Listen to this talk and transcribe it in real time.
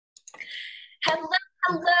Hello,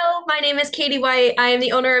 hello. My name is Katie White. I am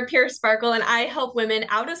the owner of Pure Sparkle, and I help women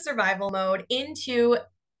out of survival mode into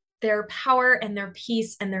their power and their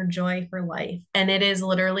peace and their joy for life. And it is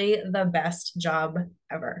literally the best job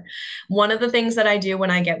ever. One of the things that I do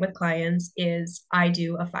when I get with clients is I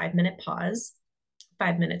do a 5 minute pause.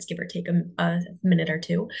 5 minutes, give or take a minute or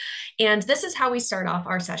two. And this is how we start off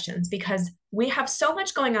our sessions because we have so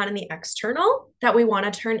much going on in the external that we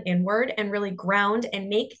want to turn inward and really ground and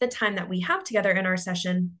make the time that we have together in our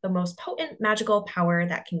session the most potent, magical power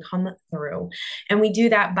that can come through. And we do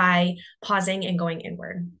that by pausing and going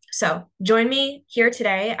inward. So join me here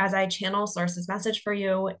today as I channel Source's message for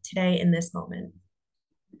you today in this moment.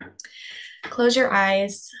 Close your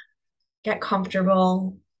eyes, get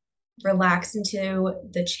comfortable, relax into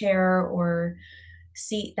the chair or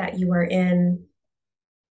seat that you are in.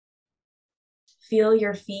 Feel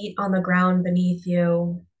your feet on the ground beneath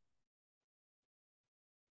you.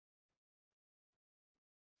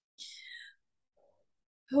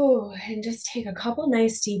 Oh, and just take a couple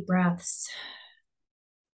nice deep breaths.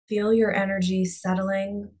 Feel your energy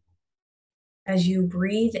settling as you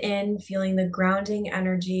breathe in, feeling the grounding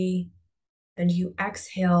energy, and you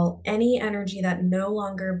exhale any energy that no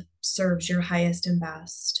longer serves your highest and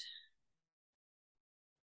best.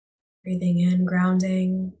 Breathing in,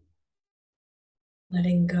 grounding,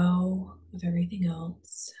 letting go of everything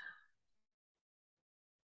else.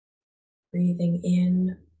 Breathing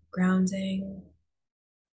in, grounding,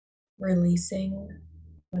 releasing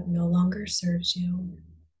what no longer serves you.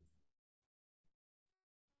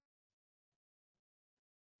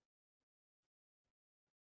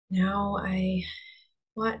 Now I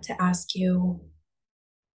want to ask you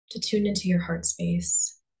to tune into your heart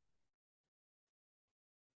space.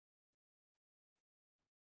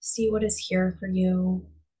 See what is here for you.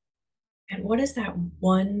 And what is that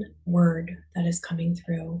one word that is coming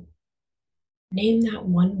through? Name that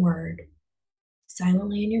one word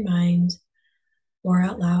silently in your mind or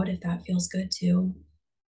out loud if that feels good too.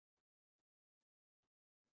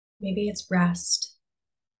 Maybe it's rest.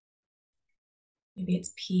 Maybe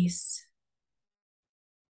it's peace,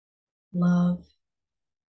 love,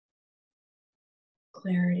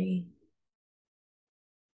 clarity.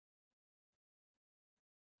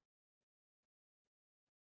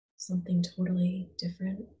 Something totally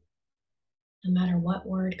different. No matter what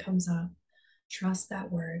word comes up, trust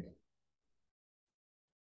that word.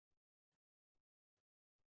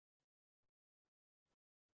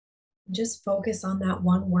 Just focus on that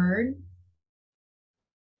one word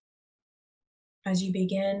as you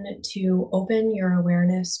begin to open your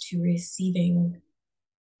awareness to receiving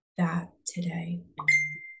that today.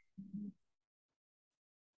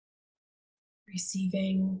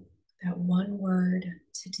 Receiving that one word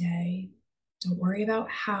today. Don't worry about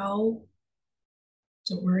how,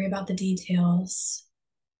 don't worry about the details.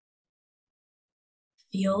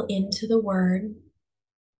 Feel into the word,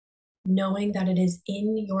 knowing that it is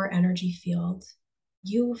in your energy field.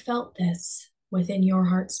 You felt this within your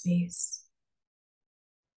heart space.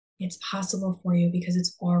 It's possible for you because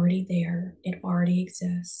it's already there. It already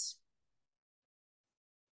exists.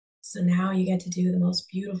 So now you get to do the most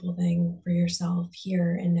beautiful thing for yourself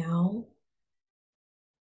here and now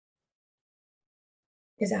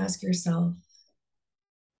is ask yourself,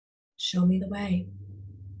 show me the way.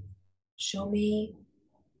 Show me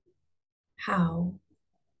how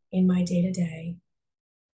in my day to day,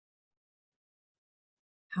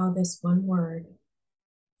 how this one word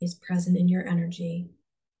is present in your energy.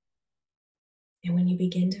 And when you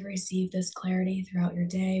begin to receive this clarity throughout your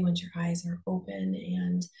day, once your eyes are open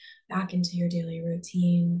and back into your daily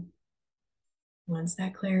routine, once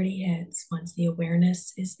that clarity hits, once the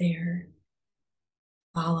awareness is there,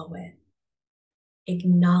 follow it,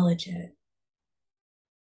 acknowledge it,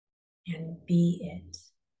 and be it.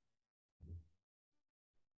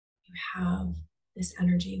 You have this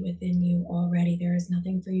energy within you already. There is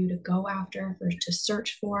nothing for you to go after, to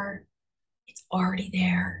search for. It's already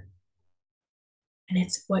there. And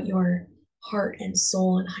it's what your heart and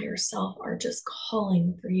soul and higher self are just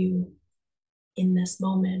calling for you in this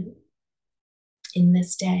moment, in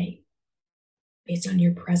this day, based on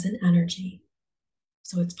your present energy.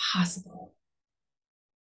 So it's possible.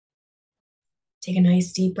 Take a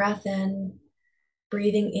nice deep breath in,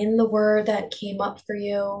 breathing in the word that came up for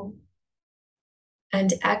you,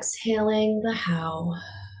 and exhaling the how.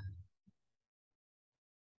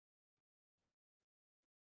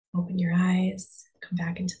 Open your eyes, come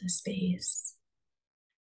back into the space.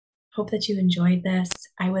 Hope that you enjoyed this.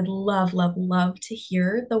 I would love, love, love to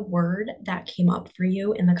hear the word that came up for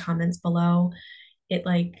you in the comments below. It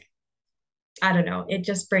I don't know, it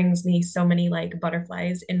just brings me so many like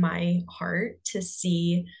butterflies in my heart to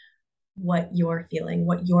see what you're feeling,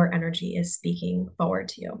 what your energy is speaking forward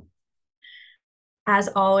to you. As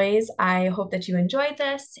always, I hope that you enjoyed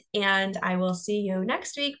this, and I will see you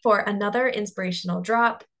next week for another inspirational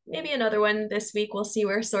drop. Maybe another one this week. We'll see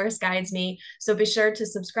where Source guides me. So be sure to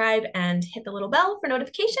subscribe and hit the little bell for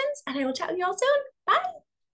notifications, and I will chat with you all soon. Bye.